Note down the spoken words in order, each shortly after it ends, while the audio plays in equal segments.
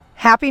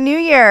Happy New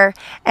Year!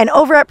 And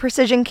over at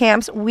Precision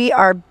Camps, we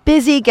are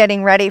busy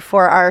getting ready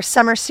for our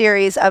summer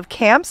series of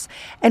camps,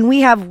 and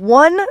we have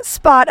one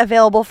spot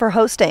available for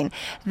hosting.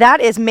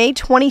 That is May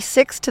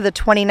 26th to the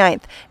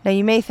 29th. Now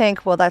you may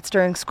think, well, that's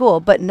during school,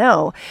 but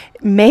no.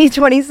 May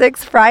 26th,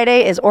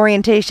 Friday, is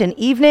orientation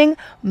evening.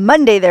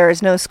 Monday, there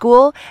is no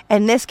school,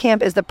 and this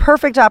camp is the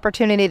perfect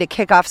opportunity to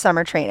kick off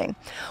summer training.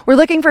 We're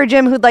looking for a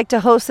gym who'd like to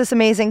host this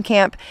amazing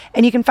camp,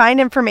 and you can find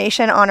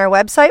information on our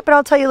website, but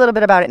I'll tell you a little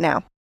bit about it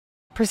now.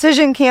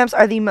 Precision Camps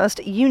are the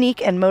most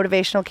unique and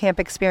motivational camp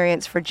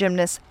experience for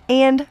gymnasts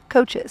and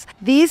coaches.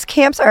 These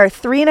camps are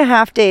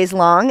 3.5 days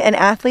long, and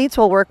athletes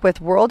will work with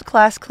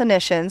world-class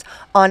clinicians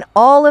on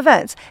all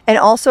events and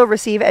also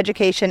receive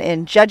education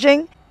in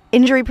judging,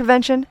 injury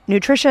prevention,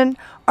 nutrition,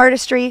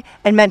 artistry,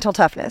 and mental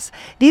toughness.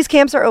 These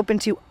camps are open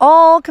to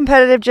all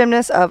competitive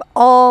gymnasts of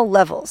all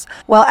levels.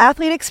 While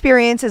athlete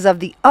experience is of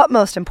the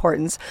utmost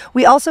importance,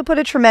 we also put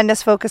a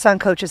tremendous focus on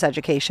coaches'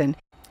 education.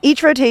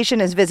 Each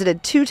rotation is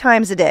visited 2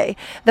 times a day.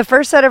 The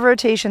first set of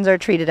rotations are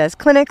treated as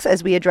clinics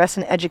as we address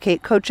and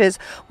educate coaches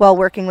while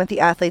working with the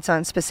athletes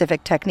on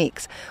specific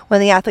techniques.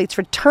 When the athletes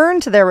return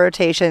to their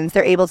rotations,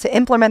 they're able to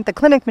implement the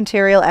clinic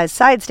material as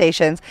side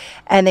stations,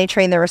 and they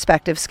train their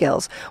respective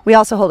skills. We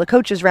also hold a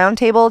coaches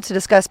roundtable to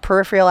discuss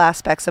peripheral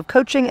aspects of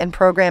coaching and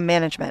program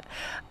management.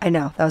 I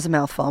know, that was a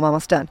mouthful. I'm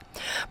almost done.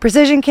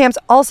 Precision Camps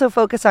also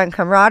focus on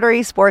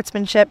camaraderie,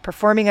 sportsmanship,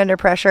 performing under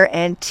pressure,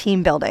 and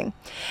team building.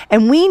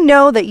 And we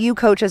know that you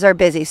coaches are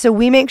busy, so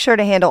we make sure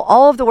to handle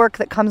all of the work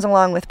that comes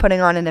along with putting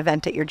on an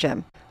event at your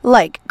gym,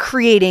 like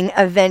creating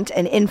event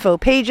and info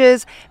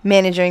pages,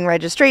 managing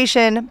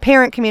registration,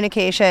 parent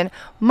communication,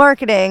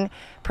 marketing,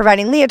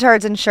 providing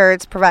leotards and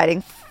shirts,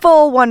 providing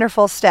full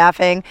wonderful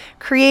staffing,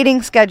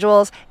 creating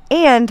schedules,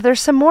 and there's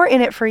some more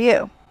in it for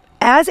you.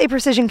 As a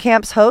Precision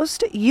Camps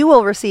host, you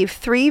will receive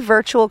 3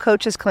 virtual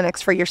coaches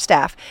clinics for your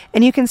staff,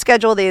 and you can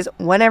schedule these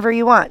whenever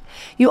you want.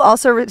 You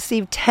also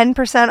receive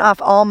 10% off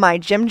all My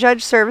Gym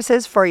Judge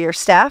services for your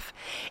staff,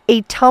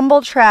 a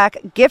Tumble Track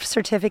gift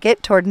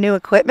certificate toward new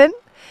equipment,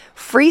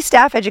 free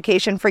staff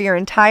education for your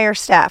entire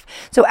staff.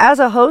 So as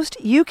a host,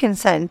 you can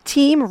send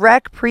team,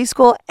 rec,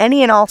 preschool,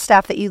 any and all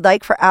staff that you'd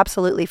like for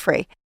absolutely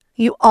free.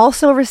 You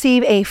also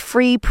receive a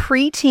free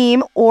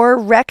pre-team or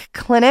rec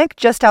clinic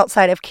just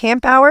outside of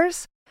camp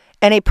hours,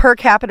 and a per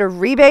capita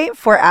rebate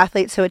for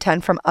athletes who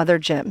attend from other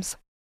gyms.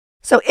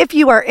 So if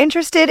you are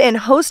interested in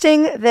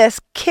hosting this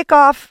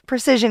kickoff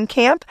Precision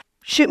Camp,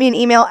 shoot me an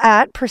email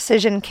at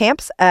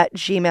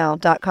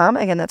precisioncamps@gmail.com.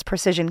 Again, that's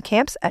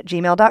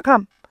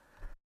precisioncamps@gmail.com.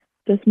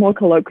 Just more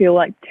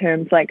colloquial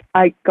terms.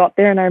 I got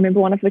there and I remember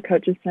one of the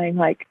coaches saying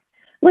let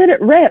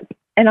it rip.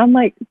 And I'm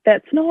like,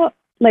 that's not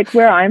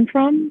where I'm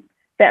from.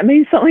 That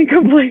means something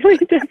completely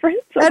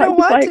different. So I don't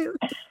want to.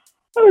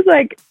 I was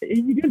like,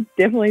 you guys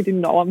definitely did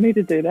not want me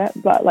to do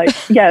that. But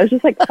yeah, it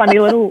was just funny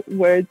little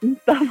words and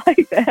stuff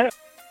like that.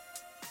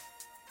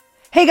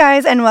 Hey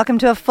guys, and welcome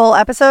to a full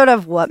episode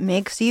of What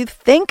Makes You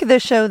Think, the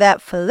show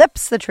that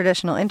flips the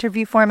traditional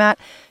interview format,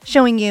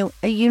 showing you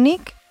a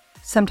unique,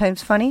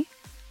 sometimes funny,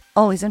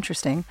 always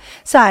interesting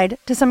side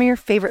to some of your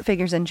favorite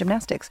figures in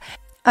gymnastics.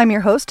 I'm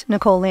your host,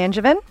 Nicole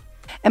Langevin,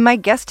 and my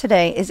guest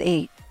today is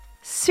a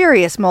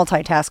serious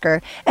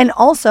multitasker and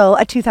also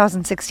a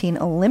 2016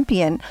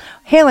 Olympian.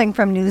 Hailing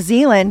from New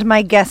Zealand,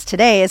 my guest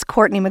today is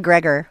Courtney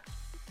McGregor.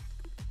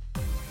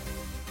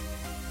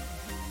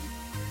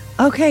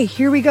 Okay,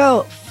 here we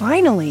go.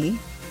 Finally,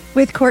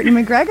 with Courtney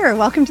McGregor.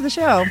 Welcome to the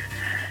show.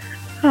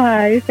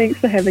 Hi,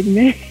 thanks for having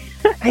me.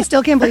 I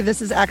still can't believe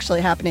this is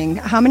actually happening.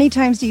 How many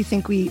times do you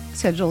think we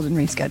scheduled and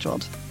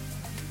rescheduled?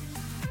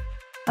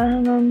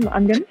 I'm going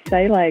to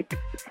say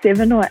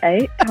 7 or 8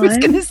 times. I was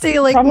going to say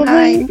Probably,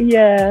 9.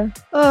 Yeah.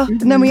 Oh,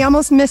 and then we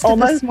almost missed it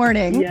this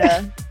morning.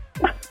 Yeah.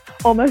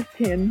 Almost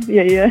 10.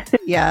 Yeah.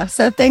 Yeah.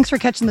 So thanks for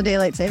catching the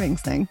daylight savings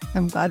thing.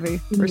 I'm glad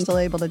we were still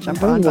able to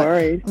jump on.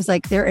 Worried. I was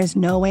like, there is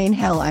no way in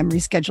hell I'm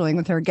rescheduling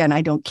with her again.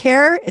 I don't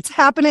care. It's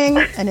happening.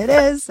 And it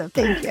is. So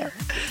thank you.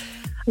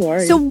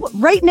 Worried. So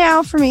right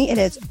now for me, it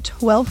is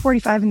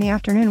 12:45 in the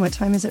afternoon. What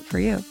time is it for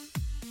you?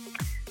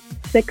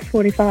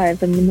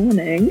 6:45 in the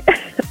morning.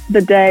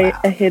 The day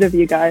ahead of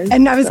you guys.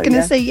 And I was going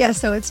to say, yes.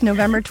 So it's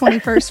November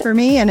 21st for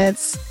me, and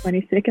it's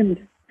 22nd.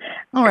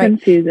 All right.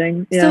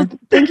 Confusing. Yeah. So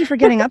thank you for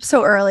getting up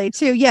so early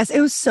too. Yes,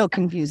 it was so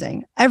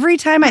confusing. Every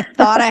time I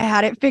thought I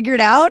had it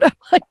figured out, I'm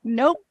like,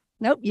 nope,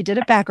 you did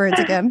it backwards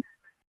again.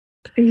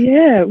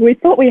 Yeah, we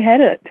thought we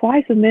had it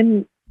twice, and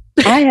then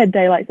I had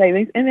daylight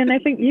savings, and then I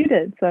think you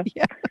did. So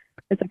yeah.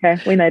 It's okay.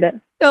 We made it.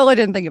 No, I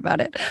didn't think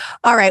about it.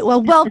 All right.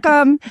 Well,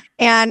 welcome.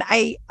 And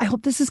I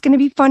hope this is going to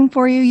be fun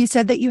for you. You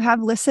said that you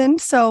have listened,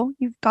 so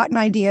you've got an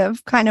idea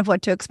of kind of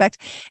what to expect.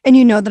 And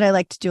you know that I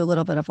like to do a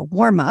little bit of a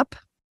warm up.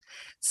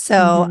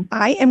 So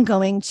I am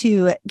going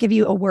to give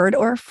you a word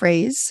or a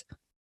phrase.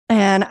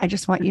 And I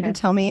just want you to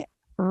tell me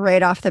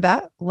right off the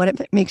bat what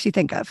it makes you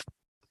think of.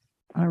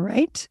 All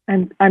right.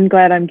 And I'm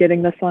glad I'm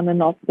getting this one and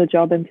not the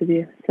job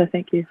interview. So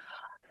thank you.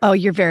 Oh,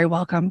 you're very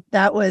welcome.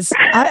 That was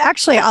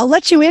actually, I'll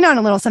let you in on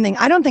a little something.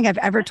 I don't think I've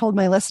ever told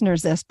my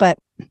listeners this, but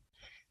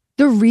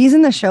The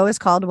reason the show is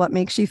called What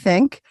Makes You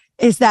Think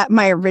is that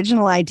my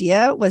original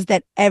idea was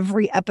that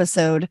every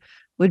episode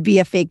would be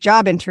a fake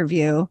job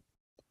interview.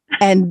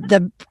 And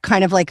the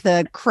kind of like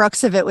the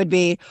crux of it would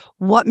be,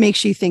 what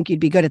makes you think you'd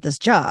be good at this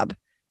job?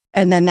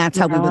 And then that's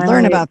how we would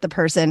learn about the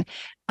person.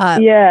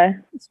 Yeah.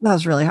 That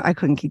was really, I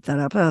couldn't keep that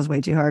up. That was way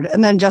too hard.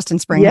 And then Justin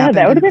Spring Yeah, happened.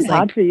 that would have been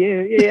hard for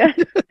you. Yeah.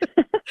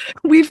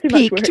 We've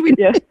peaked.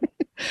 Yeah.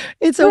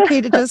 It's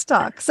okay to just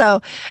talk.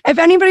 So if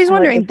anybody's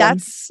wondering,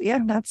 that's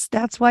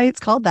why it's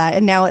called that.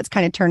 And now it's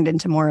kind of turned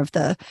into more of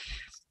the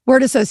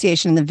word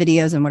association and the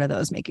videos and what do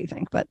those make you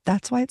think? But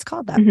that's why it's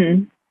called that.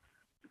 Mm-hmm.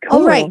 Cool.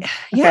 All right. Okay,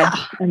 Yeah.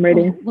 I'm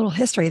ready. A little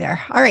history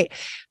there. All right.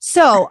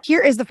 So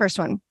here is the first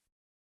one.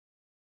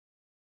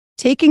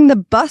 Taking the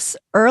bus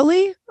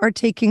early or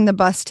taking the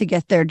bus to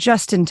get there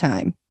just in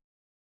time?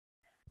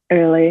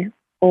 Early.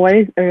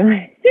 Always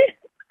early.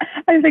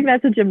 I think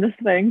that's a gymnast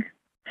thing.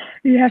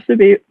 You have to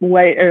be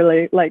way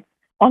early. Like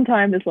on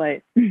time is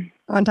late.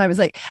 On time is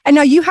late. And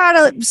now you had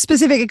a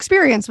specific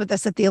experience with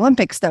this at the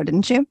Olympics though,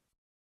 didn't you?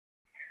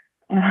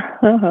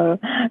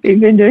 You've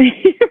been doing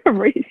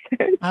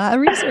research.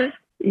 Research.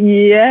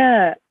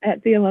 Yeah,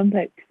 at the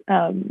Olympics,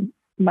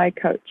 my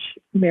coach,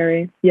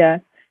 Mary,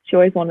 she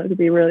always wanted to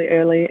be really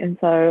early. And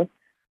so,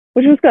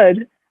 which was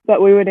good,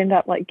 but we would end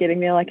up like getting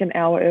there like an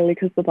hour early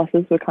because the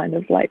buses were kind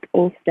of like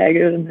all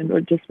staggered, and then it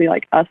would just be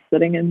like us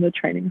sitting in the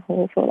training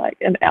hall for like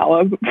an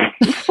hour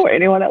before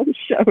anyone else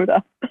showed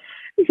up.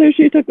 So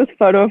she took this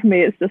photo of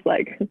me. It's just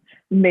like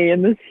me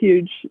in this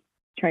huge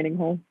training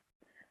hall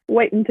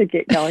waiting to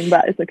get going,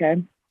 but it's okay.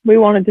 We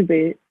wanted to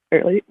be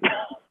early.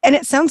 And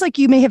it sounds like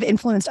you may have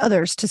influenced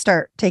others to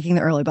start taking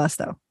the early bus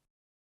though.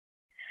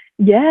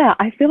 Yeah,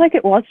 I feel like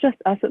it was just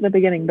us at the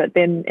beginning, but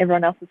then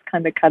everyone else was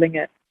kind of cutting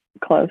it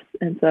close.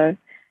 And so,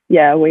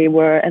 yeah, we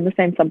were in the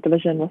same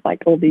subdivision with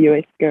like all the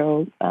US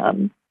girls.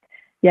 And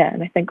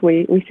I think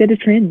we set a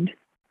trend.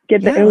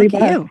 Get the early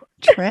bus. You.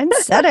 Trend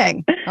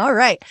setting. All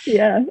right.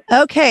 Yeah.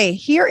 Okay,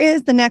 here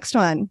is the next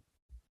one.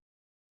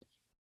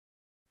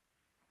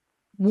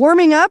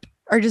 Warming up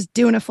or just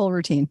doing a full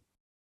routine?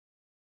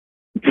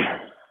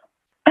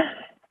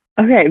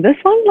 Okay, this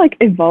one like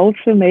evolved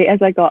for me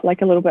as I got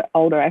like a little bit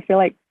older. I feel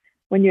like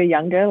when you're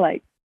younger,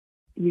 like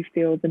you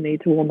feel the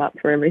need to warm up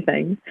for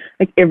everything,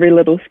 like every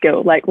little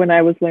skill. Like when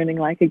I was learning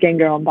like a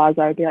Gengar on bars,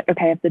 I would be like,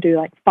 okay, I have to do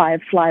like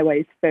 5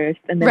 flyways first,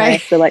 and then I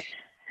have to like,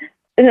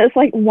 and it's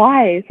like,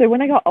 why? So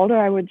when I got older,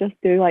 I would just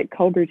do like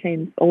cold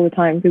routines all the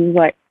time because it was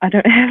like, I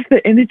don't have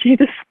the energy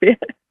to spare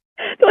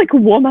to like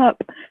warm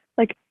up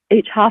like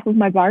each half of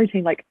my bar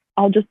routine. Like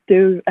I'll just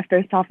do a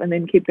first half and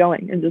then keep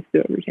going and just do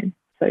a routine.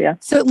 So yeah.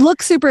 So it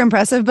looks super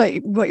impressive, but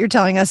what you're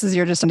telling us is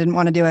you just didn't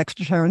want to do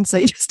extra turns, so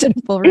you just did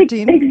a full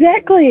routine.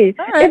 Exactly.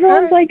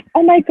 Everyone's like,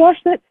 oh my gosh,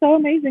 that's so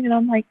amazing. And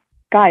I'm like,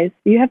 guys,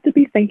 you have to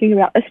be thinking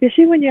about,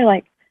 especially when you're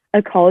like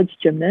a college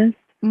gymnast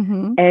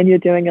and you're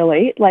doing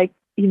elite, like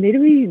you need to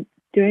be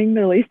doing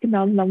the least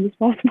amount of numbers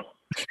possible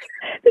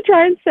to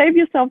try and save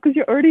yourself because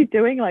you're already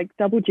doing like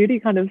double duty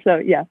kind of. So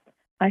yeah,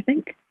 I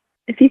think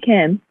if you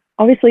can,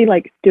 obviously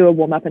like do a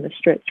warm up and a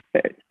stretch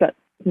first, but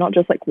not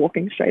just like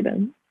walking straight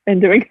in and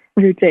doing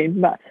a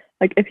routine. But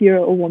like if you're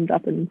all warmed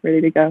up and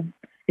ready to go and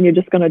you're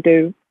just going to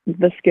do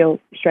the skill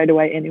straight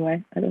away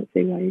anyway, I don't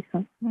see why you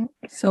can't.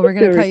 So we're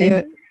going to call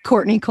you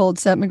Courtney Cold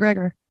Set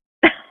McGregor.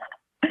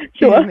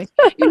 Sure.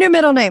 Your new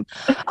middle name.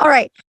 All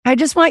right. I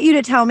just want you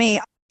to tell me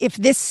if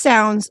this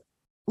sounds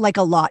like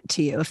a lot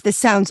to you, if this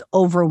sounds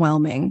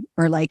overwhelming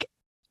or like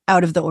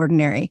out of the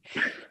ordinary.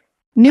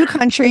 New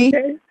country,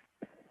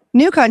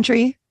 new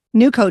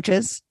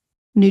coaches,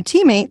 new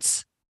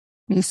teammates,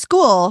 new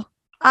school.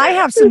 I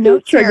have some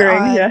notes here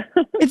on,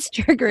 it's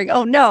triggering.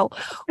 Oh no.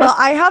 Well,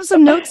 I have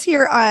some notes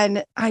here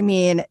on,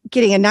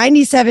 getting a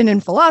 97 in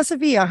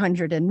philosophy,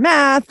 100 in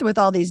math with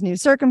all these new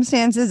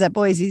circumstances at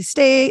Boise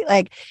State.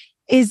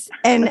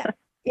 And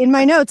in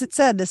my notes, it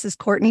said, this is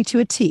Courtney to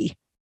a T,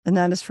 and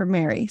that is for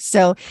Mary.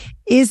 So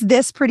is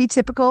this pretty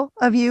typical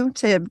of you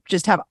to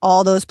just have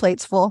all those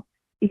plates full?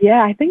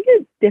 Yeah, I think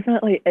it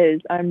definitely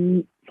is.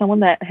 I'm someone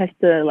that has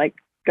to like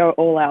go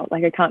all out.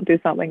 Like I can't do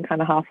something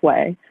kind of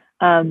halfway.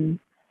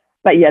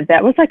 But yeah,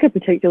 that was like a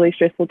particularly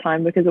stressful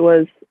time because it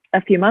was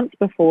a few months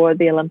before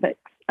the Olympics.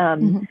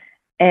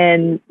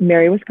 And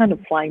Mary was kind of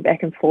flying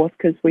back and forth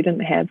because we didn't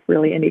have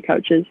really any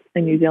coaches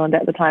in New Zealand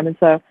at the time. And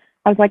so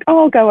I was like,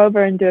 I'll go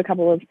over and do a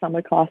couple of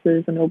summer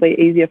classes and it'll be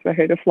easier for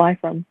her to fly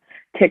from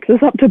Texas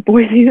up to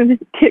Boise and then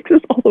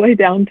Texas all the way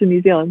down to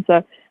New Zealand.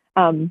 So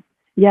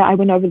I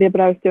went over there,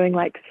 but I was doing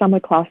like summer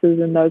classes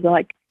and those are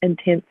like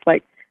intense.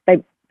 Like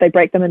they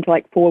break them into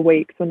like 4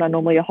 weeks when I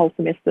normally a whole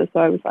semester. So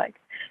I was like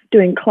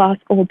doing class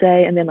all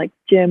day and then like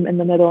gym in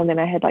the middle, and then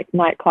I had like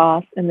night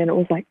class, and then it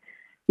was like,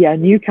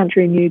 new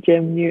country, new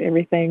gym, new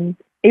everything.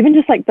 Even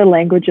just like the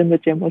language in the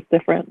gym was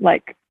different.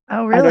 Like,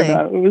 oh really? I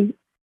don't know. It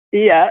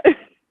was,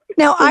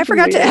 Now I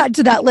forgot to add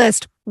to that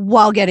list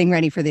while getting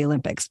ready for the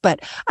Olympics, but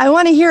I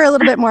want to hear a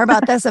little bit more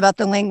about this, about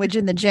the language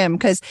in the gym,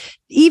 because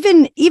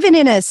even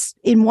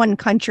in one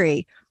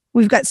country,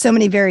 we've got so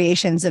many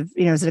variations of,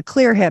 is it a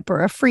clear hip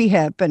or a free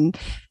hip? And,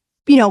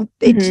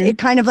 it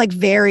kind of like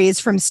varies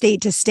from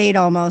state to state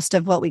almost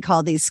of what we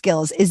call these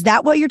skills. Is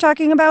that what you're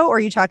talking about? Or are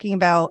you talking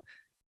about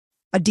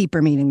a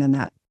deeper meaning than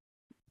that?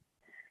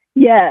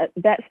 Yeah,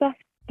 that stuff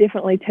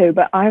definitely too.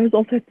 But I was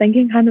also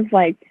thinking kind of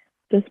like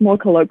just more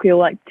colloquial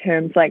like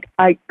terms. Like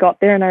I got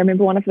there and I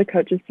remember one of the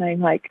coaches saying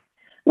like,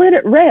 let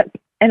it rip.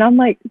 And I'm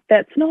like,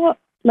 that's not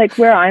like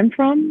where I'm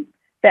from.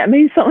 That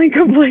means something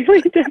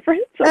completely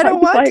different. So I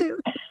don't want to.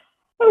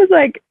 I was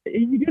like,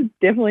 you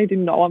definitely do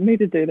not want me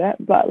to do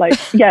that. But like,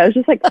 yeah, it was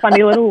just like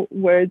funny little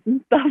words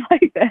and stuff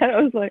like that.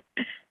 I was like,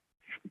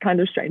 kind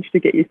of strange to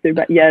get used to.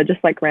 But yeah,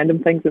 just like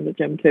random things in the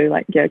gym too.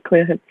 Like, yeah,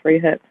 clear hits, free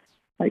hits.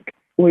 Like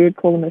we would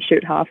call them a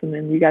shoot half and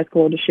then you guys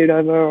call it a shoot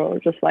over or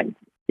just like,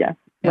 yeah.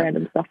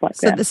 Random stuff like that.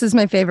 So this is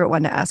my favorite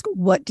one to ask.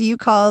 What do you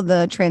call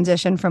the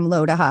transition from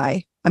low to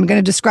high? I'm going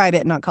to describe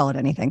it and not call it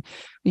anything.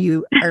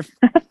 You are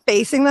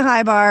facing the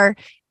high bar.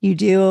 You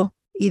do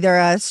either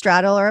a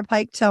straddle or a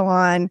pike toe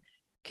on,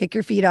 kick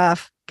your feet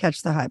off,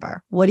 catch the high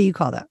bar. What do you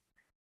call that?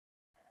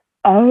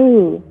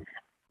 Oh,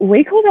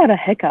 we call that a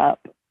hiccup.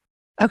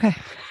 Okay.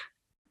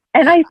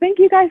 And I think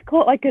you guys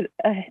call it like a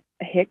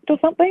hict or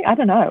something. I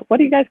don't know. What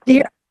do you guys call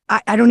it?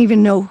 I don't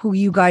even know who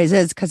you guys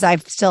is because I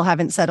still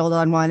haven't settled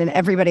on one. And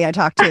everybody I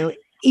talk to,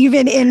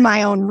 even in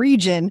my own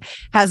region,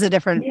 has a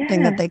different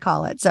thing that they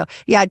call it. So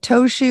yeah,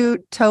 toe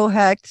shoot, toe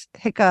hect,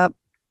 hiccup.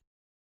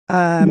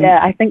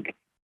 Yeah, I think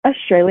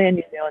Australia and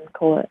New Zealand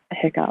call it a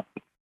hiccup.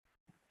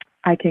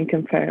 I can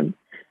confirm.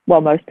 Well,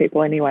 most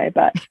people anyway,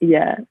 but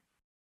yeah,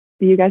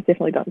 you guys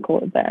definitely don't call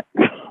it that.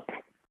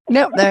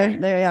 No, there,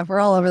 yeah, we're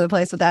all over the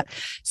place with that.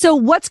 So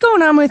what's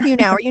going on with you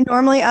now? Are you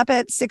normally up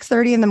at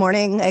 6:30 in the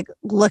morning, like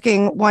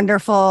looking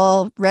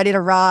wonderful, ready to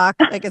rock?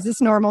 Like, is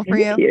this normal for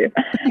you? You're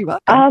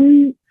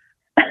welcome.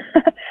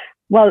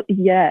 Well,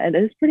 yeah, it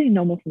is pretty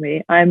normal for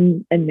me.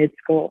 I'm in med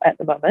school at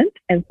the moment.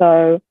 And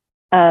so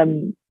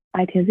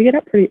I tend to get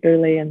up pretty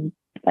early and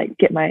like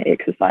get my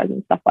exercise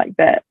and stuff like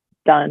that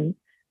done.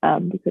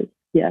 Because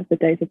yeah, the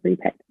days are pretty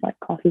packed with like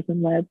classes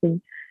and labs and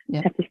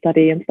have to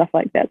study and stuff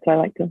like that. So I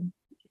like to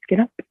just get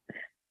up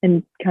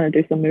and kind of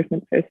do some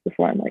movement first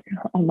before I'm like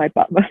on my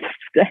butt most of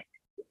the day.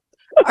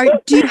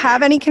 Do you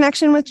have any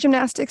connection with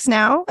gymnastics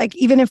now? Like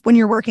even if when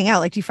you're working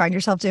out, like do you find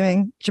yourself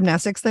doing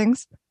gymnastics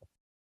things?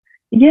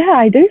 Yeah,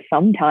 I do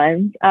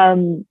sometimes.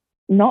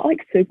 Not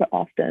like super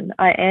often.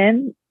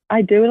 I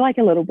do like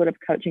a little bit of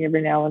coaching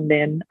every now and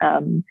then.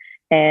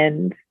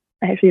 And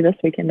actually this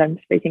weekend I'm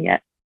speaking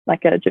at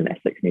like a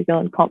Gymnastics New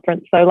Zealand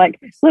conference. So like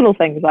little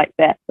things like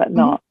that, but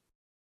not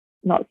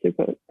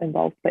super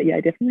involved. But yeah,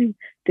 I definitely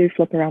do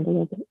flip around a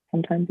little bit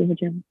sometimes in the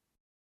gym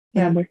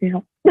when I'm working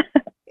out.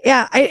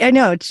 Yeah, I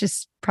know. It's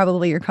just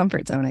probably your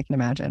comfort zone, I can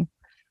imagine.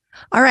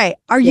 All right.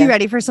 Are you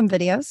ready for some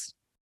videos?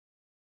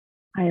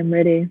 I am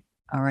ready.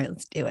 All right,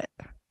 let's do it.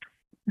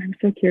 I'm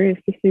so curious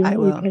to see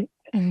what you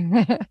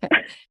pick.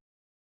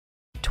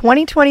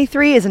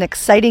 2023 is an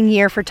exciting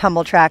year for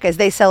Tumbl Trak as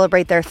they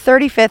celebrate their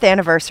 35th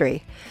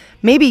anniversary.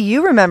 Maybe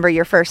you remember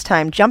your first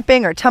time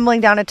jumping or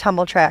tumbling down a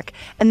Tumbl Trak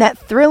and that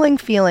thrilling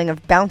feeling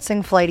of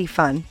bouncing, flighty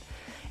fun.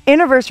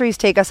 Anniversaries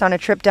take us on a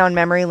trip down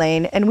memory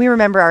lane, and we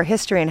remember our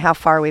history and how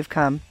far we've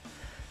come.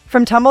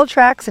 From Tumbl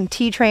Traks and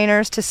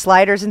T-trainers to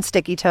sliders and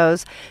sticky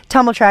toes,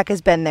 Tumbl Trak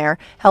has been there,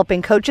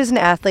 helping coaches and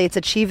athletes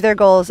achieve their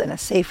goals in a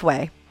safe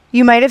way.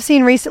 You might have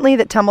seen recently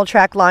that Tumbl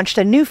Trak launched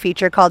a new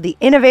feature called the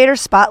Innovator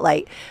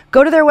Spotlight.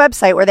 Go to their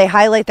website where they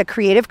highlight the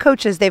creative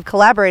coaches they've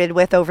collaborated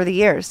with over the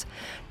years.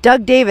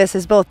 Doug Davis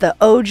is both the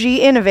OG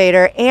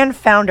innovator and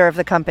founder of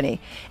the company.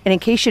 And in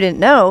case you didn't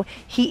know,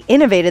 he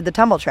innovated the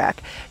Tumbl Trak.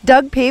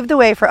 Doug paved the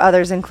way for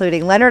others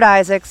including Leonard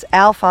Isaacs,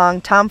 Al Fong,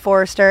 Tom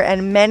Forrester,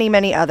 and many,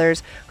 many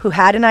others who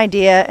had an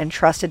idea and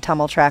trusted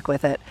Tumbl Trak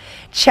with it.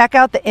 Check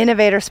out the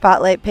Innovator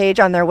Spotlight page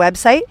on their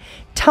website,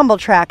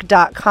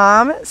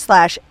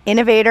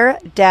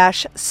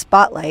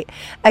 tumbltrak.com/innovator-spotlight.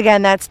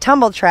 Again, that's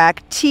Tumbl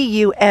Trak,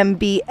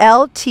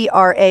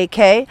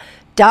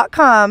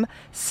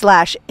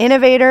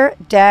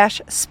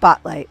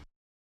 TUMBLTRAK.com/innovator-spotlight.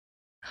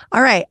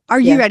 All right. Are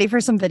you ready for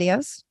some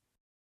videos?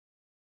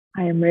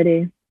 I am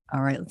ready.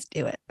 All right, let's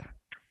do it.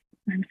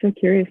 I'm so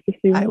curious to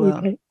see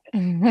what you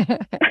pick.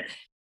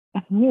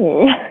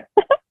 Oh.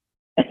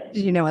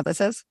 Did you know what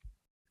this is?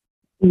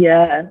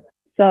 Yeah.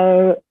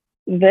 So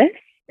this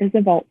is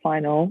a vault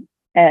final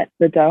at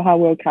the Doha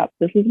World Cup.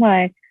 This is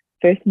my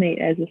first meet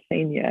as a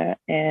senior,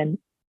 and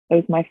it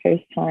was my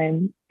first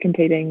time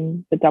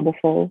competing the double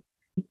full,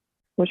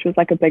 which was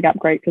like a big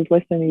upgrade because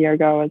less than a year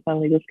ago I was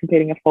only just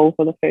competing a full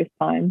for the first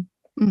time.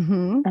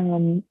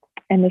 And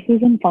this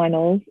was in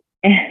finals,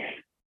 and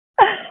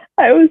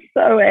I was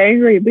so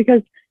angry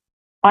because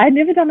I had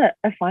never done a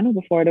final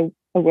before at a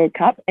World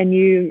Cup, and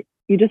you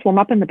just warm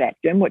up in the back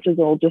gym, which is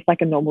all just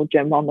like a normal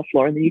gym on the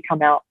floor, and then you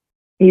come out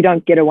and you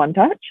don't get a one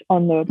touch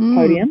on the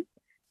podium.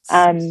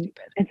 And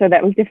so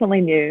that was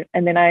definitely new.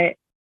 And then I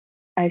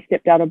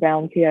stepped out of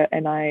bounds here,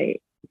 and I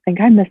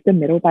think I missed the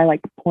medal by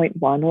like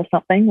 0.1 or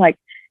something. Like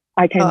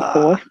I came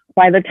fourth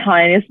by the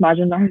tiniest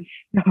margin. I was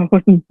so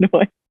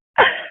annoyed.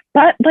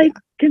 But like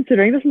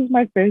considering this was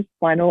my first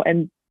final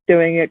and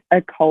doing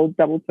a cold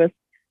double twist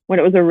when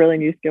it was a really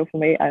new skill for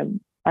me,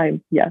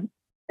 I'm yeah.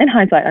 In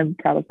hindsight, I'm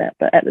proud of that,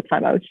 but at the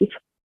time, I was just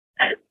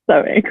so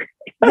angry.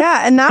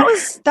 Yeah, and that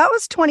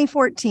was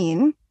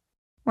 2014,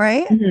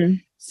 right? Mm-hmm.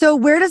 So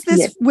where does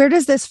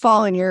this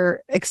fall in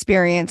your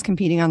experience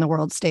competing on the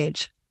world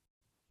stage?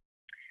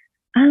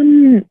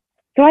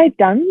 So I'd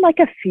done like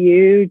a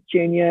few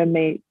junior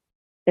meets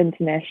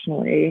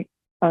internationally,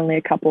 only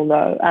a couple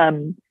though.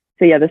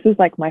 So yeah, this was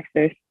like my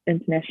first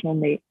international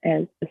meet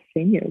as a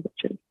senior,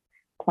 which is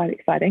quite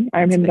exciting.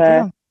 I That's a big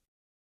remember,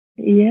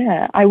 deal.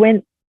 yeah, I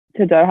went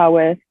to Doha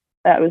with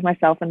it was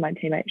myself and my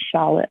teammate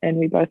Charlotte, and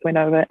we both went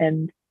over,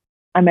 and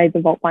I made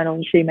the vault final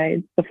and she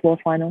made the floor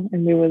final,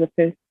 and we were the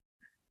first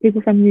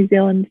people from New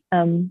Zealand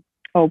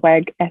or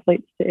WAG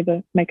athletes to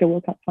ever make a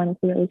World Cup final.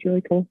 So that was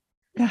really cool.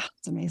 Yeah,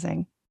 it's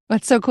amazing.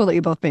 It's so cool that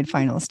you both made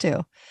finals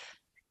too.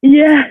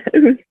 Yeah,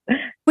 it was.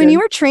 When you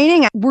were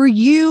training, were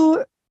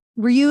you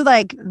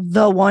like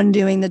the one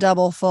doing the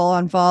double full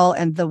on fall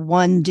and the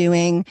one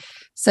doing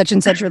such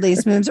and such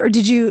release moves, or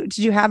did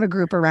you have a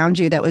group around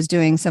you that was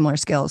doing similar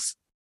skills?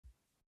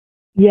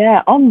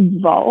 Yeah,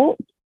 on vault,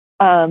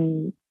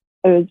 it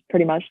was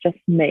pretty much just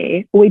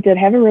me. We did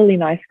have a really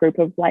nice group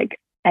of like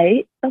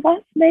 8 of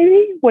us,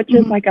 maybe, which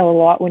is like a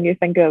lot when you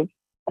think of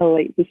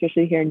elites,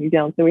 especially here in New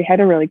Zealand. So we had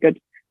a really good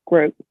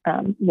group,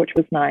 which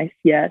was nice.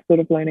 Yeah, sort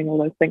of learning all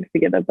those things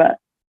together. But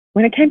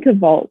when it came to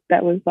vault,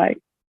 that was like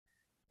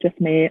just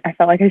me. I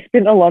felt like I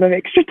spent a lot of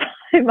extra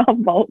time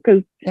on vault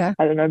because I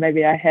don't know,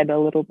 maybe I had a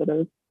little bit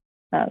of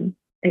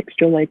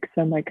extra legs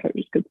so my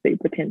coaches could see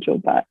potential.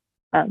 But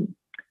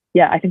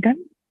yeah, I think I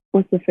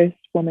was the first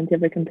woman to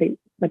ever compete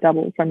for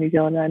double from New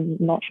Zealand. I'm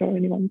not sure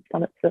anyone's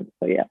done it since.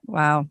 So yeah,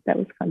 wow, that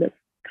was kind of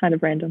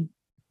random.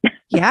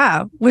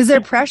 Yeah, was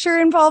there pressure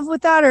involved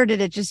with that, or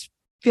did it just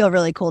feel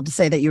really cool to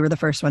say that you were the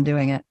first one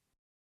doing it?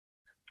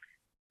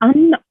 I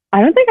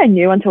don't think I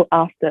knew until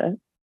after.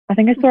 I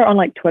think I saw it on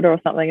like Twitter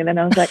or something, and then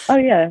I was like, oh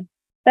yeah,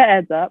 that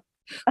adds up.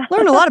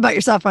 Learn a lot about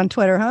yourself on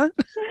Twitter, huh?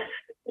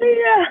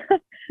 Yeah.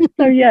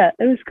 So yeah,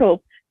 it was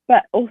cool,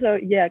 but also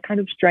yeah, kind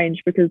of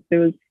strange because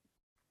there was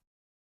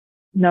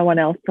no one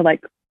else to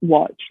like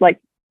watch. Like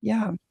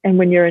yeah, and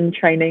when you're in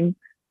training,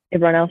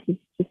 everyone else is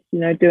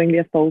just doing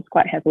their falls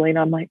quite heavily, and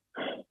I'm like,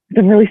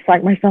 I really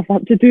psych myself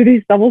up to do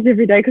these doubles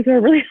every day because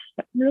they're really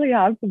really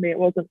hard for me. It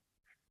wasn't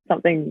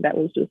something that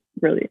was just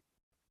really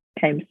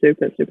came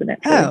super naturally.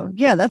 Oh,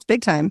 yeah, that's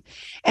big time.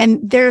 And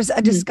there's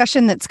a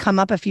discussion that's come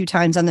up a few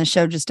times on the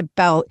show just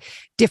about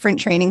different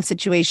training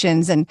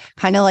situations and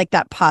kind of like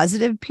that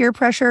positive peer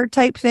pressure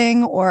type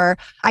thing. Or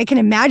I can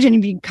imagine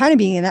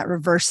being in that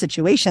reverse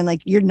situation.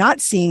 Like you're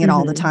not seeing it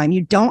all the time.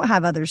 You don't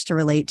have others to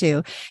relate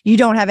to. You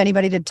don't have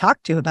anybody to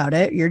talk to about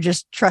it. You're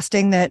just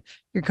trusting that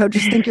your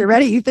coaches think you're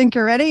ready. You think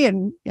you're ready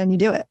and you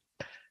do it.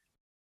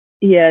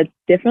 Yeah,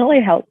 definitely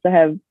helps to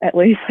have at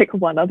least like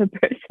one other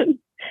person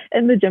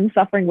in the gym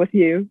suffering with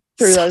you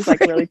through those like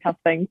really tough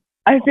things.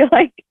 I feel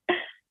like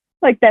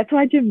that's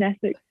why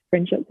gymnastics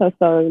friendships are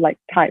so like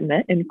tight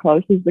knit and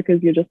close, is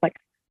because you're just like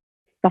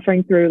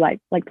suffering through like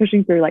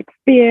pushing through like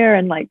fear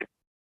and like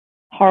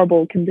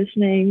horrible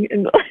conditioning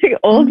and like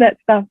all of that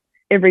stuff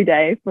every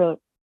day for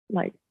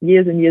like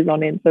years and years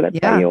on end. So that's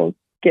why you all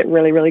get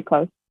really, really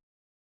close.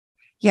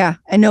 Yeah.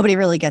 And nobody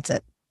really gets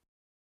it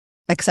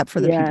except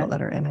for the people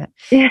that are in it.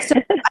 Yeah. So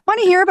I want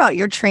to hear about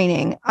your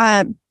training.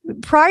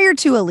 Prior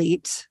to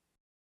Elite,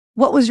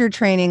 what was your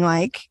training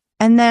like?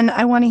 And then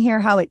I want to hear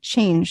how it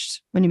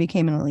changed when you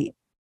became an Elite.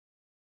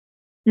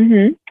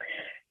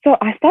 So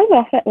I started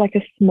off at like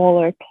a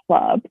smaller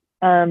club.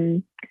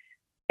 And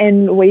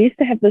we used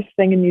to have this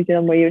thing in New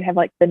Zealand where you'd have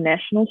like the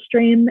national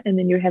stream and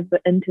then you have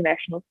the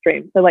international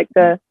stream. So like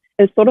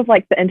it's sort of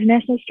like the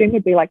international stream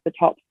would be like the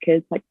top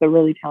kids, like the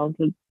really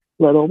talented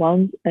little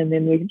ones. And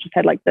then we just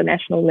had like the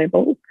national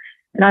level.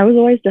 And I was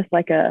always just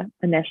like a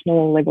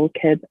national level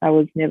kid. I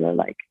was never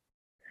like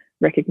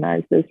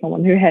recognized as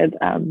someone who had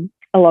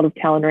a lot of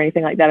talent or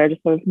anything like that. I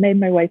just sort of made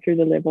my way through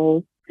the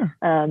levels,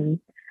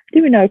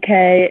 doing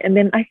okay. And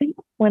then I think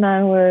when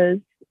I was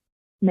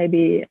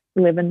maybe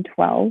 11,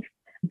 12,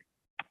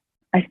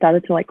 I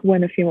started to like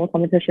win a few more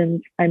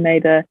competitions. I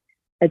made a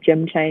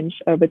gym change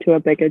over to a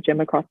bigger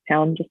gym across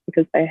town just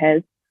because they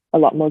had a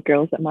lot more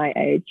girls at my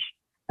age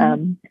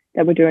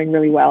that were doing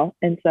really well.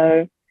 And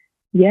so,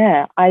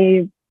 yeah,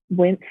 I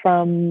went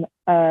from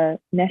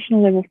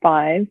national level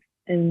 5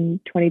 in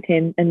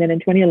 2010, and then in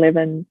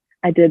 2011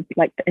 I did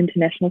like the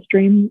international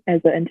stream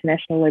as an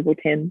international level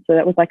 10. So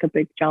that was like a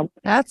big jump.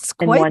 That's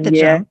quite the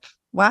jump.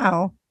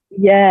 Wow.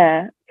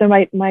 Yeah. So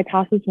my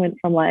passes went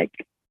from like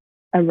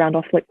a round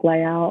off flick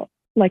layout,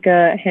 like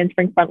a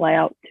handspring front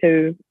layout,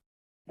 to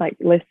like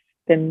less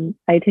than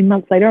 18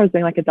 months later I was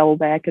doing like a double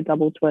back, a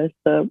double twist,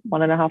 a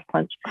 1.5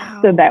 punch.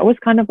 Wow. So that was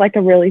kind of like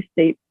a really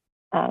steep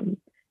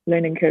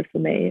learning curve for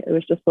me. It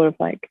was just sort of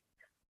like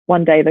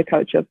one day the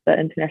coach of the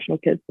international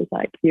kids was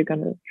like, you're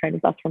going to train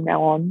with us from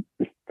now on.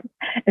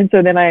 And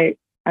so then I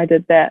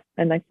did that,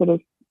 and I sort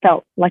of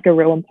felt like a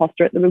real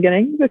imposter at the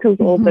beginning because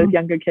all of those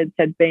younger kids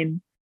had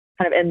been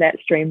kind of in that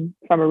stream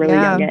from a really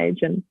young age.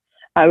 And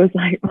I was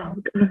like, oh,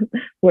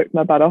 worked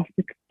my butt off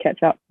to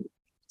catch up.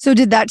 So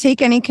did that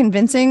take any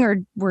convincing, or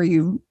were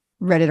you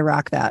ready to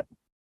rock that?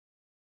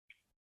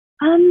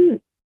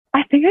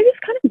 I think I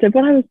just kind of did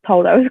what I was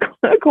told. I was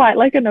quite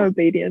like an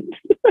obedient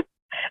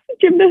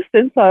gymnast,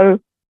 and so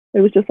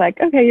it was just like,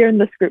 okay, you're in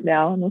this group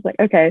now, and I was like,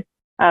 okay.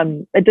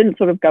 It didn't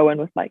sort of go in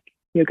with like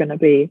you're going to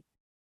be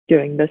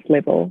doing this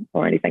level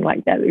or anything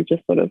like that. We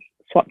just sort of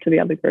swapped to the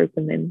other group,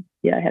 and then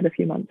I had a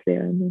few months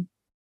there, and then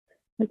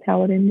that's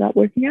how it ended up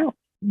working out.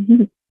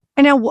 And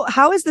now,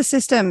 how is the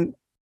system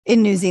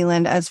in New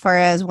Zealand as far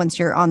as once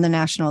you're on the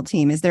national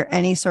team? Is there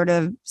any sort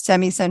of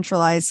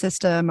semi-centralized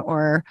system,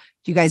 or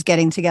you guys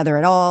getting together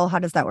at all? How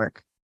does that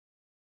work?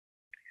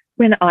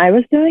 When I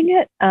was doing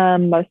it,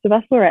 most of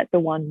us were at the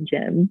one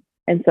gym,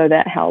 and so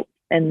that helped.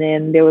 And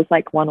then there was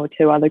like one or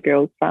two other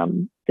girls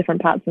from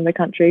different parts of the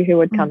country who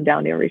would come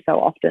down every so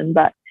often,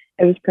 but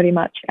it was pretty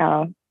much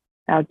our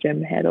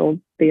gym had all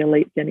the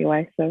elites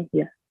anyway. So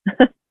yeah.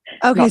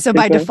 Okay, so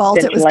by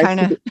default it was kind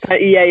of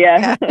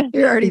yeah.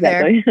 You're already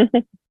there.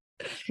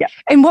 Yeah.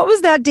 And what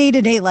was that day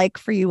to day like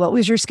for you? What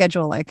was your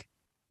schedule like?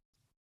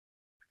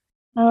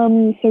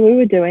 So we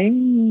were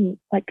doing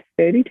like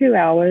 32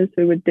 hours.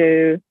 We would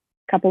do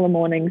a couple of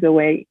mornings a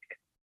week,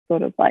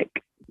 sort of like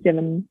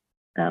 7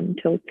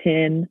 till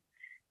 10.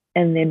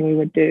 And then we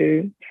would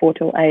do 4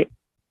 till 8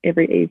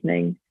 every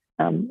evening.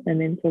 And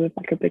then sort of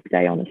like a big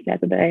day on a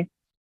Saturday,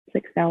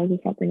 6 hours or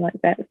something like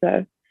that.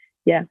 So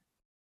yeah,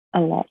 a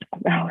lot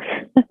of hours.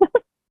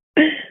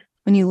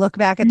 When you look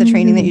back at the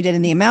training that you did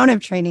and the amount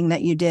of training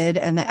that you did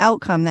and the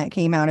outcome that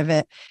came out of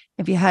it,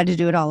 if you had to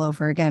do it all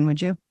over again, would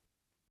you?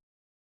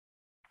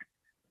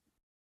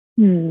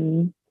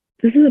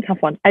 This is a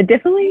tough one. I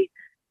definitely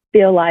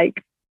feel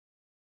like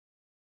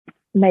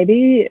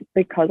maybe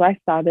because I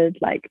started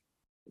like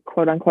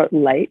quote unquote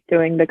late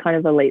doing the kind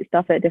of elite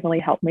stuff, it definitely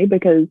helped me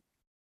because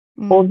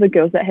all of the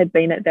girls that had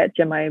been at that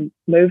gym I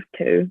moved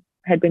to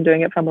had been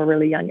doing it from a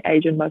really young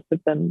age, and most of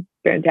them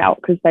burnt out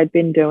because they'd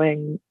been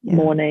doing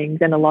mornings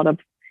and a lot of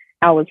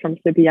hours from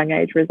super young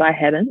age, whereas I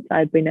hadn't.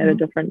 I'd been at a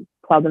different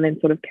club and then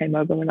sort of came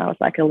over when I was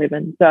like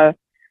 11. So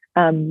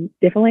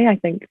definitely I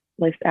think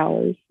less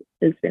hours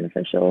is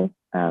beneficial.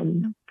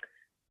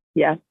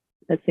 Yeah,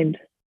 it seemed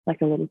like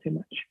a little too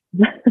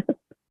much.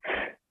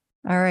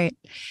 All right.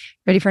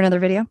 Ready for another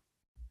video?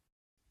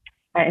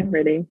 I am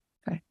ready.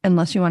 Okay.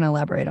 Unless you want to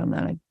elaborate on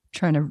that. I'm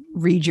trying to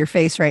read your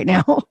face right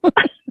now.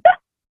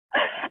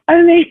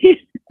 I mean,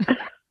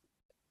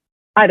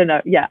 I don't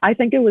know. Yeah, I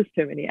think it was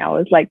too many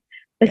hours. Like,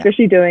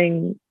 especially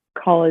doing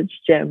college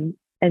gym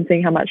and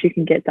seeing how much you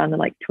can get done in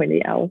like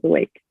 20 hours a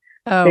week.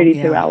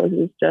 32 hours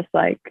is just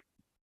like,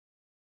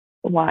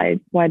 why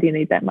do you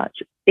need that much?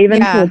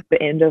 Even towards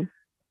the end of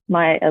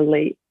my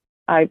elite,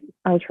 I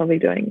was probably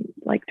doing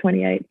like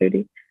 28,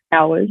 30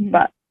 hours,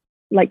 but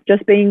like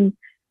just being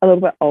a little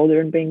bit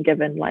older and being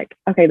given like,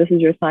 okay, this is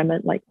your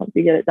assignment. Like once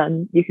you get it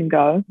done, you can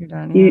go. You're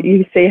done,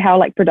 you see how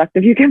like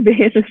productive you can be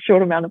in a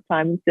short amount of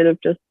time instead of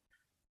just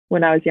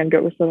when I was younger,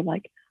 it was sort of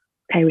like,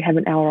 okay, we have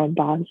an hour on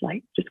bars,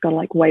 like just gotta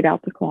like wait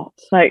out the clock.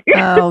 Like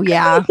oh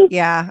yeah.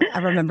 I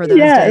remember those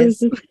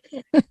days. It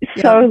was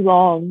just so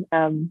long.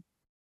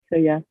 So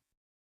yeah.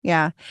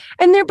 Yeah.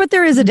 And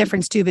there is a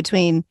difference too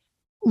between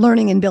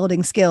learning and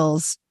building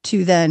skills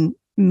to then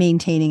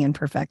maintaining and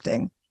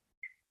perfecting.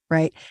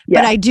 Right.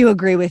 Yeah. But I do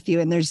agree with you.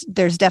 And there's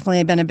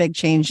definitely been a big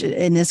change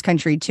in this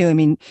country too. I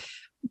mean,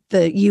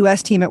 the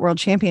US team at World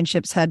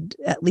Championships had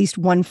at least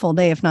one full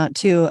day, if not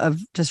two, of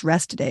just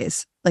rest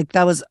days. Like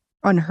that was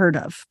unheard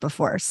of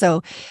before.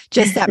 So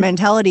just that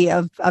mentality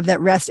of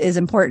that rest is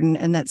important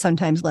and that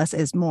sometimes less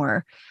is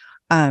more,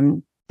 I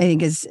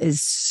think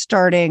is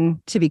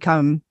starting to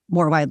become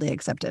more widely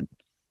accepted.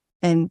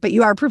 But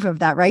you are proof of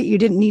that, right? You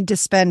didn't need to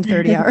spend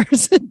 30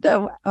 hours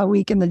a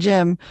week in the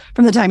gym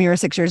from the time you were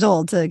 6 years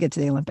old to get to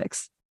the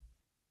Olympics.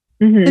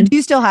 So do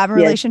you still have a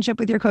relationship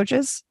with your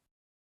coaches?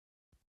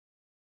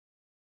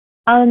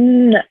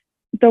 The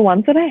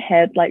ones that I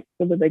had like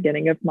for the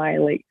beginning of my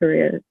elite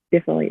career,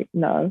 definitely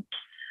no.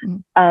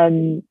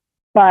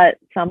 But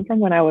some from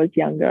when I was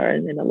younger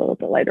and then a little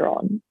bit later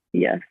on,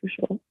 yeah, for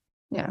sure.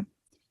 Yeah.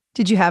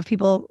 Did you have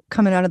people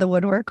coming out of the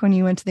woodwork when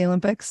you went to the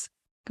Olympics?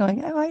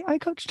 Going, oh, I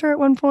coached her at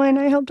one point.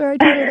 I helped her. I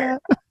taught her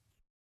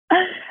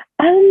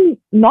that.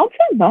 Not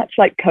so much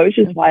like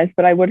coaches wise,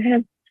 but I would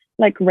have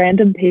like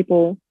random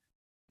people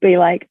be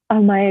like,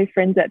 oh, my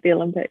friend's at the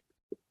Olympics.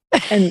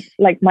 And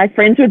like my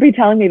friends would be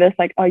telling me this,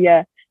 like, oh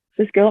yeah,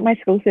 this girl at my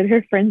school said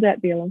her friend's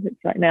at the Olympics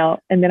right now.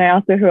 And then I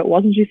asked her who it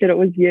was and she said it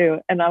was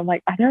you. And I'm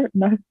like, I don't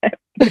know that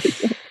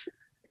person.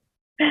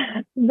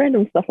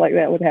 Random stuff like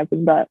that would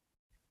happen. But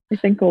I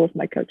think all of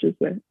my coaches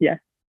were,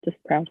 just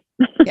proud.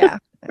 Yeah,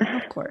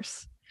 of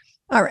course.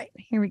 All right,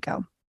 here we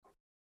go.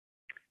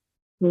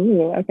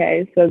 Ooh,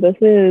 okay. So this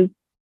is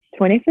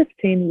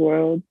 2015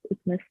 Worlds.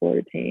 It's my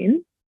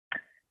 14.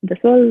 This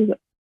was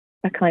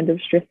a kind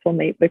of stressful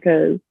meet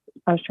because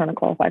I was trying to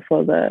qualify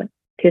for the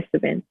test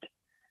event.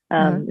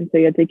 And so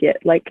you had to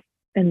get like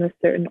in this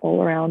certain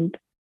all-around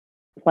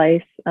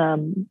place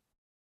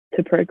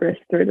to progress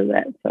through to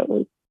that. So it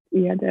was,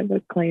 you had to have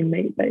a clean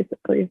meet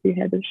basically if you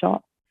had a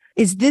shot.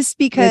 Is this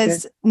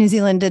because New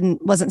Zealand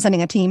wasn't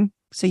sending a team,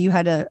 so you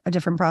had a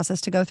different process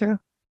to go through?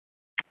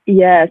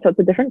 Yeah, so it's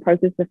a different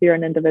process if you're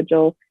an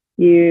individual.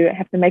 You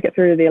have to make it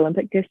through the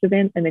Olympic test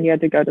event, and then you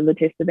had to go to the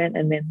test event,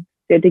 and then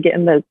you had to get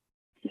in the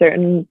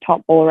certain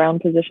top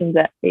all-around positions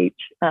at each.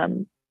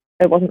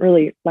 It wasn't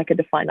really like a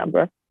defined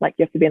number, like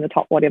you have to be in the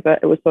top whatever.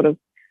 It was sort of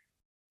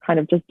kind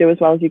of just do as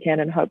well as you can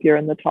and hope you're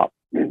in the top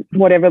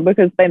whatever,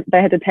 because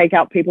they had to take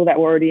out people that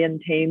were already in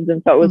teams,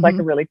 and so it was like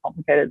a really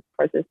complicated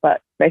process.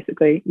 But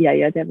basically, yeah,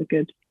 you had to have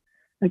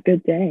a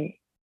good day.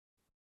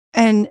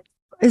 And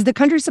is the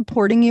country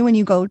supporting you when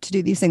you go to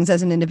do these things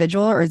as an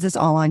individual, or is this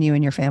all on you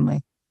and your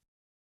family?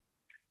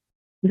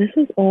 This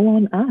is all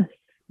on us.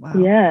 Wow.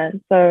 Yeah,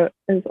 so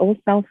it was all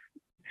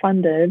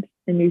self-funded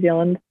in New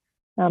Zealand.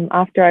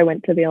 After I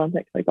went to the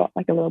Olympics, I got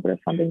like a little bit of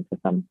funding for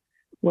some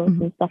work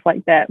and stuff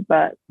like that.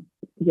 But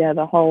yeah,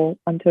 the whole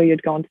until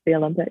you'd gone to the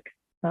Olympics,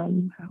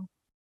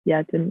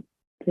 yeah, didn't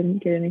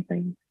get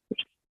anything, which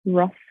is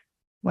rough.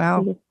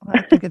 Wow. Well,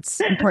 I think it's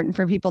important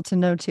for people to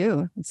know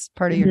too. It's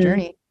part of your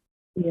journey.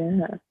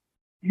 Yeah.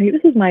 I think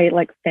this is my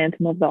like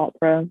Phantom of the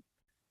Opera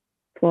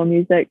floor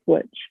music,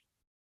 which,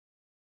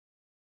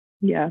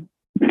 yeah.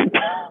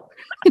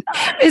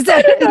 Is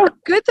that a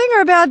good thing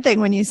or a bad thing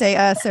when you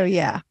say, so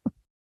yeah?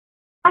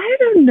 I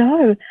don't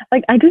know.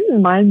 Like, I didn't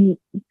mind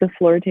the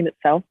floor routine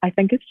itself. I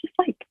think it's just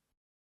like,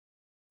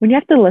 when you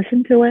have to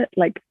listen to it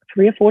like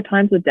 3 or 4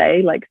 times a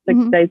day, like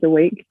 6 days a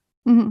week,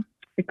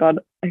 it got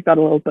a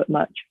little bit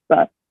much,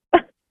 but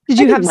did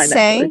you have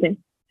say?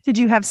 Did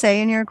you have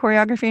say in your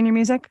choreography and your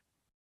music?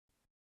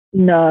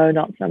 No,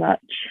 not so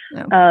much.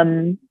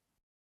 No.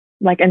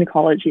 Like in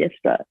college, yes,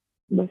 but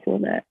before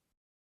that,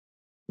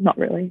 not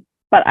really.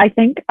 But I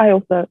think I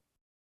also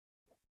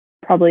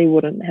probably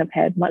wouldn't have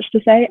had much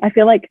to say. I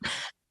feel like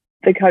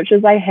the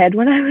coaches I had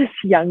when I was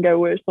younger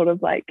were sort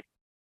of like,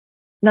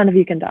 none of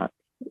you can dance.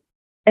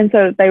 And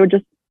so they were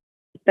just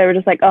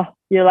like, oh,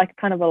 you're like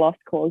kind of a lost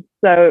cause.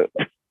 So,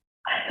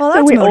 well,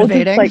 that's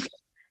motivating. All just, like,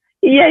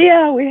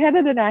 yeah, we had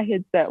it in our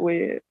heads that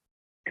we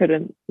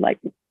couldn't like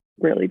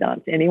really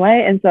dance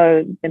anyway. And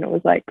so then it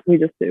was like, we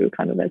just do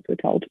kind of as we're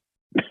told.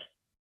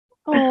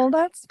 Oh,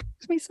 that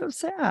makes me so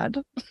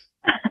sad.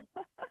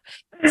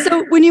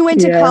 So when you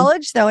went to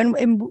college though,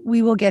 and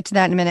we will get to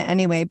that in a minute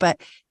anyway, but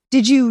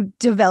did you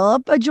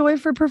develop a joy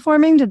for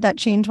performing? Did that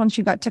change once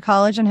you got to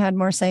college and had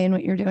more say in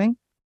what you're doing?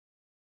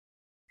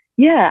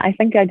 Yeah, I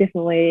think I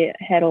definitely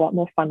had a lot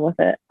more fun with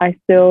it. I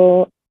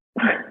still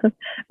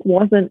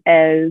wasn't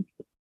as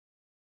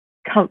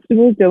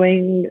comfortable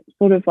doing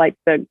sort of like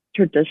the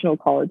traditional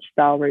college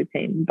style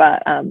routine,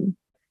 but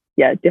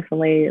yeah,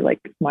 definitely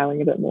like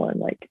smiling a bit more and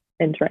like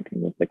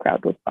interacting with the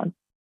crowd was fun.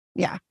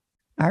 Yeah.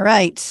 All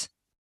right.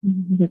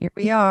 Here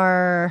we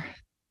are.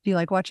 Do you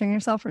like watching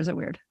yourself, or is it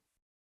weird?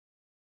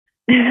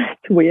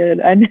 It's weird.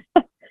 I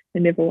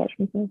never watch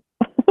myself.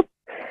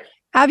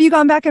 Have you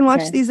gone back and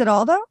watched these at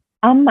all though?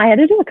 I had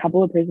to do a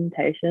couple of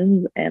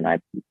presentations and I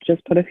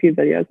just put a few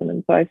videos in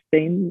them. So I've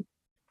seen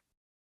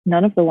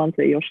none of the ones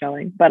that you're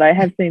showing, but I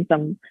have seen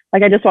some.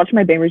 Like I just watched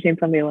my beam regime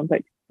from the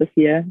Olympics this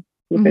year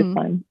for the first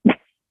time.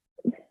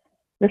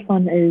 This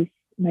one is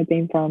my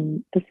beam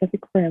from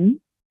Pacific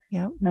Rim.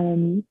 Yeah.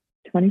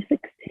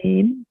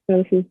 2016.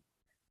 So this is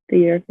the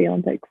year of the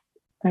Olympics.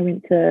 I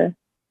went to,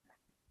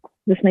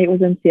 this meet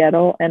was in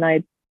Seattle, and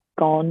I'd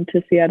gone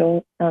to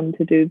Seattle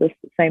to do the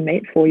same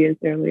meet 4 years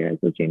earlier as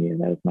a junior.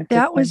 That was my first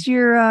That was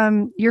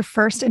time. your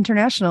first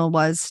international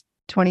was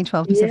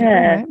 2012 Pacific Rim,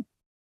 right?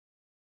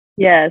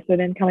 Yeah, so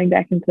then coming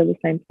back into the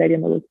same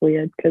stadium, it was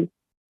weird because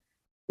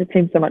it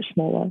seemed so much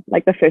smaller.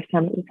 Like the first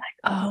time it was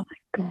like, oh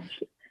my gosh.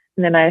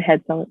 And then I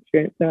had some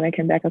experience. So when I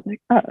came back, I was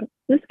like, oh,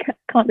 this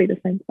can't be the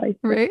same place.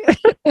 Right.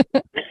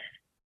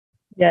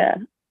 Yeah.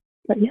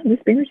 But yeah, this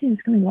beam routine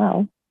is going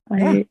well. I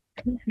haven't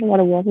had a lot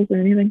of wobbles or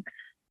anything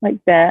like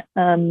that.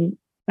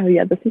 Oh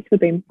yeah, this is the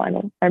beam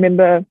final. I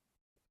remember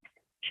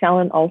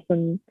Shalyn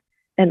Olsen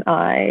and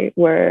I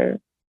were,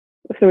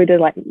 so we did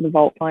like the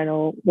vault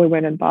final, we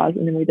went in bars,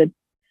 and then we did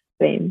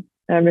beam.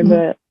 And I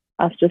remember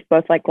us just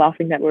both like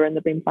laughing that we're in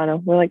the beam final.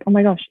 We're like, oh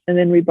my gosh. And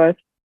then we both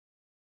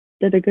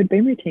did a good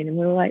beam routine, and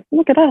we were like,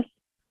 look at us,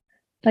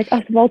 like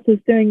us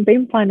vaulters doing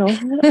beam final.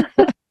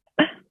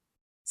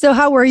 So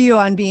how were you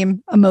on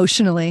beam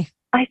emotionally?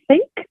 I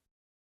think,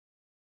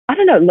 I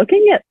don't know,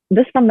 looking at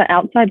this from the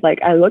outside,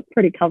 like I look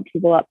pretty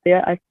comfortable up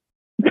there.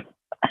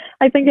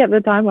 I think at the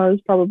time I was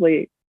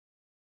probably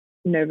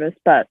nervous,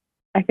 but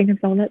I think I'm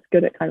someone that's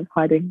good at kind of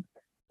hiding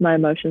my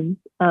emotions.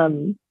 I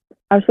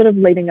was sort of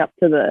leading up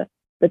to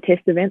the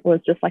test event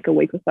was just like a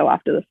week or so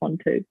after this one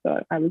too.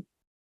 So I was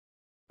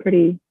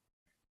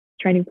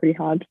training pretty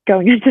hard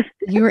going into.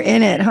 You were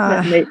in it,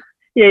 huh?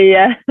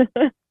 Yeah.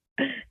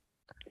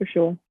 For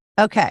sure.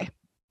 Okay.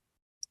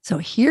 So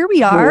here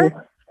we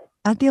are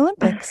at the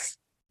Olympics.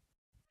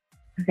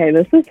 Okay,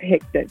 this is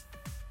hectic.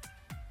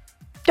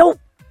 Don't.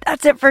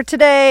 That's it for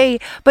today.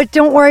 But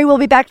don't worry, we'll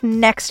be back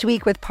next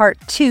week with part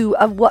 2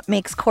 of What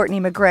Makes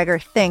Courtney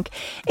McGregor Think.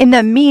 In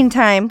the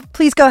meantime,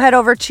 please go head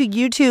over to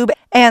YouTube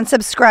and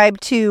subscribe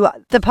to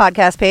the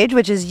podcast page,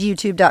 which is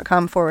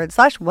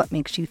youtube.com/What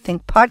Makes You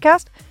Think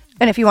podcast.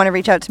 And if you want to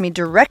reach out to me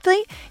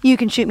directly, you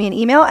can shoot me an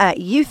email at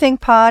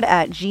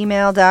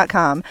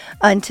youthinkpod@gmail.com.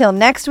 Until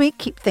next week,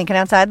 keep thinking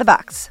outside the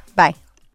box. Bye.